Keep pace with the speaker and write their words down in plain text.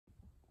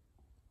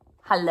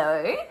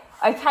Hello.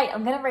 Okay,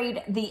 I'm going to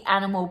read The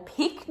Animal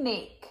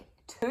Picnic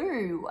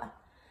 2.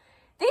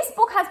 This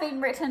book has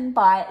been written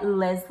by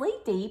Leslie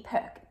D.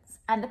 Perkins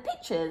and the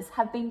pictures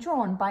have been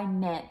drawn by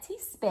Nancy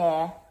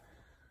Spare.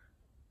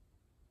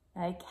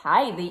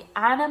 Okay, The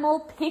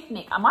Animal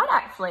Picnic. I might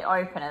actually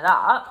open it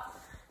up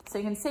so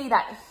you can see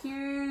that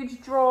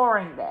huge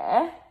drawing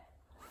there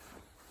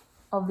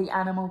of the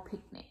animal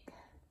picnic.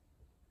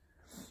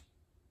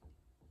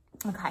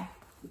 Okay,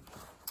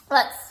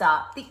 let's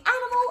start. The Animal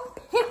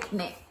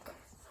Picnic.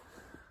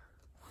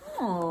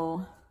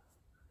 Oh,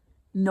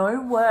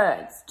 no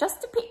words,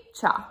 just a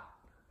picture.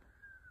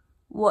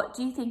 What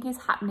do you think is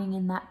happening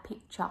in that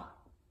picture?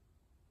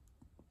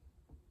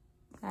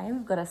 Okay,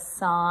 we've got a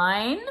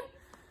sign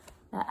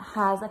that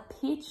has a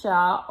picture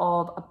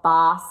of a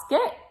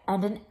basket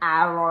and an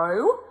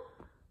arrow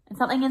and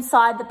something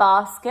inside the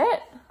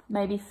basket,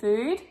 maybe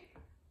food,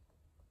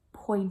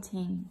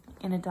 pointing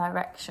in a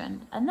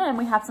direction. And then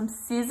we have some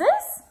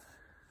scissors,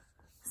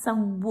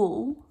 some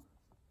wool,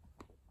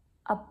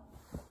 a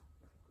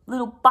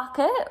little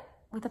bucket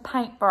with a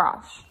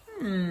paintbrush.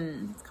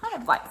 It's kind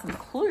of like some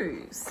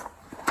clues.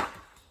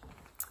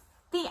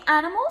 The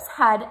animals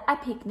had a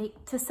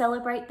picnic to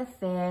celebrate the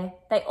fair.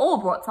 They all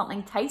brought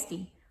something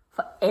tasty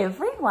for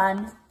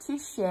everyone to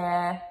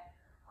share.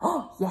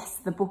 Oh, yes,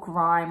 the book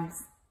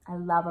rhymes. I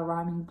love a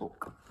rhyming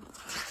book.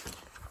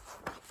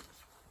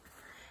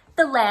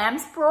 The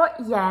lambs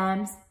brought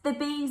yams, the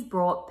bees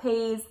brought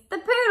peas, the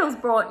poodles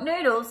brought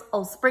noodles,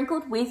 all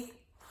sprinkled with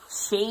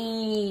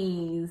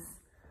cheese.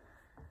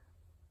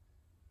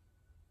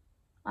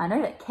 I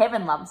know that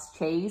Kevin loves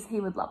cheese. He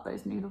would love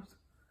those noodles.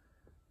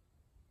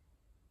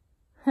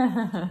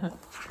 The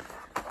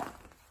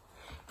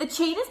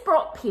cheetahs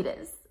brought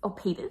pittas, or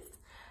pitas.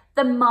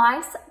 The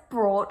mice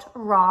brought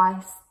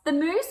rice. The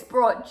moose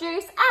brought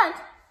juice and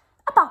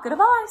a bucket of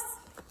ice.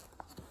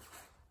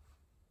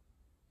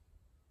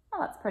 Oh,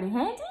 that's pretty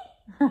handy.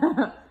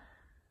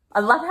 I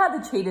love how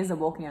the cheetahs are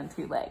walking on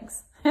two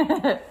legs.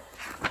 The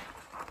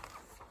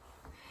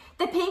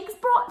pigs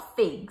brought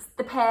figs.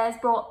 The bears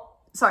brought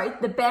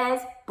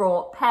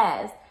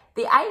pears.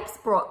 The apes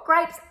brought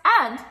grapes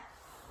and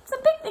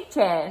some picnic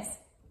chairs.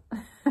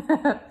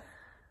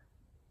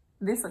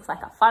 This looks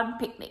like a fun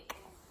picnic.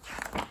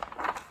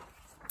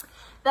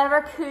 The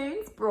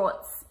raccoons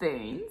brought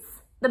spoons.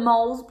 The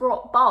moles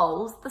brought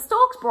bowls. The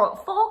storks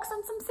brought forks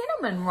and some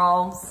cinnamon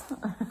rolls.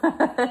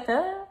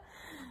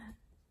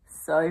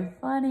 So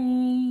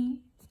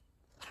funny.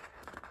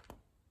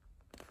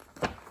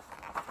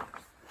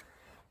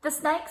 The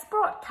snakes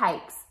brought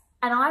cakes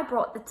and I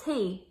brought the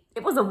tea.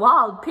 It was a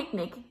wild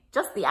picnic,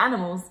 just the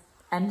animals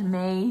and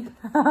me.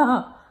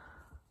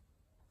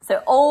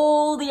 So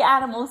all the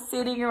animals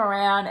sitting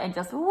around and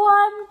just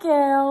one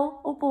girl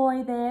or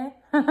boy there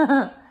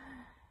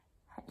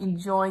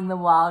enjoying the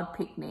wild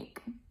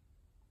picnic.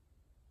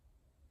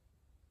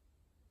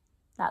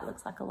 That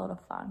looks like a lot of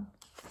fun.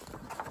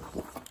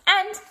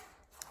 And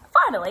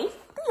finally,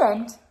 the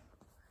end.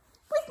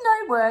 With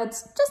no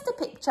words, just a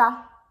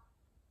picture.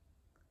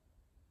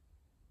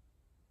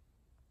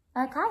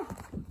 Okay.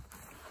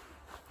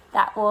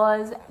 That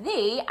was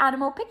The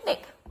Animal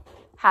Picnic.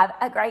 Have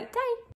a great day.